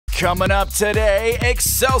Coming up today,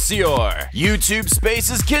 Excelsior! YouTube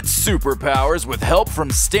Spaces gets superpowers with help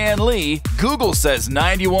from Stan Lee, Google says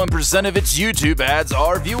 91% of its YouTube ads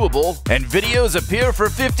are viewable, and videos appear for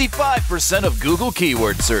 55% of Google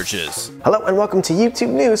keyword searches. Hello and welcome to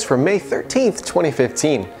YouTube News for May 13th,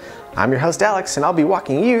 2015. I'm your host Alex, and I'll be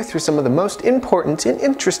walking you through some of the most important and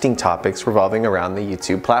interesting topics revolving around the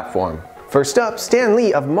YouTube platform. First up, Stan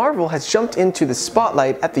Lee of Marvel has jumped into the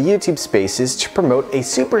spotlight at the YouTube Spaces to promote a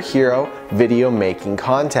superhero video making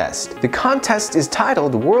contest. The contest is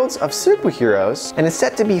titled Worlds of Superheroes and is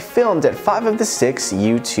set to be filmed at 5 of the 6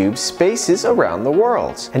 YouTube Spaces around the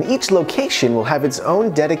world. And each location will have its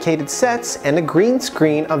own dedicated sets and a green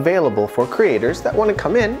screen available for creators that want to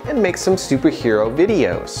come in and make some superhero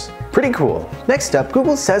videos. Pretty cool. Next up,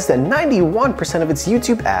 Google says that 91% of its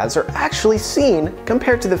YouTube ads are actually seen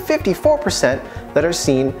compared to the 54% that are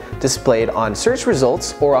seen displayed on search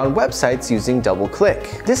results or on websites using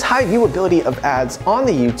DoubleClick. This high viewability of ads on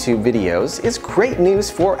the YouTube videos is great news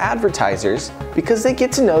for advertisers because they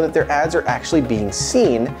get to know that their ads are actually being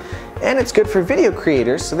seen, and it's good for video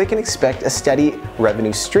creators so they can expect a steady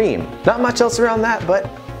revenue stream. Not much else around that, but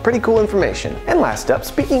pretty cool information. And last up,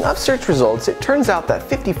 speaking of search results, it turns out that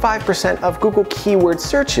 55% of Google keyword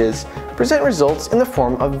searches present results in the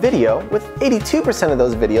form of video, with 82% of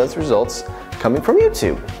those videos results coming from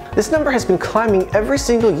YouTube. This number has been climbing every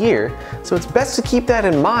single year, so it's best to keep that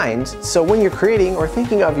in mind so when you're creating or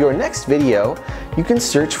thinking of your next video, you can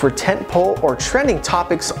search for tentpole or trending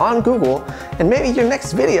topics on Google, and maybe your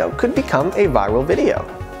next video could become a viral video.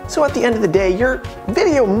 So at the end of the day, your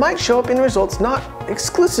video might show up in results not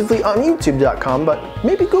exclusively on YouTube.com, but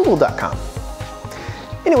maybe Google.com.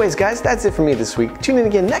 Anyways guys, that's it for me this week. Tune in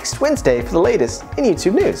again next Wednesday for the latest in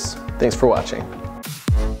YouTube news. Thanks for watching.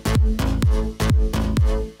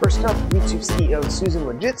 First up, YouTube CEO Susan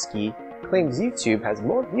Wojcicki claims YouTube has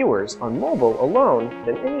more viewers on mobile alone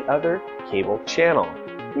than any other cable channel.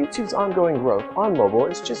 YouTube's ongoing growth on mobile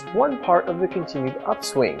is just one part of the continued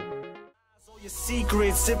upswing. Your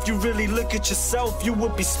secrets, if you really look at yourself, you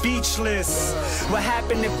would be speechless. What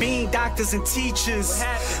happened to being doctors and teachers?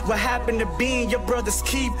 What happened to being your brother's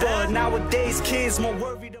keeper? Nowadays kids more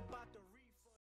worried about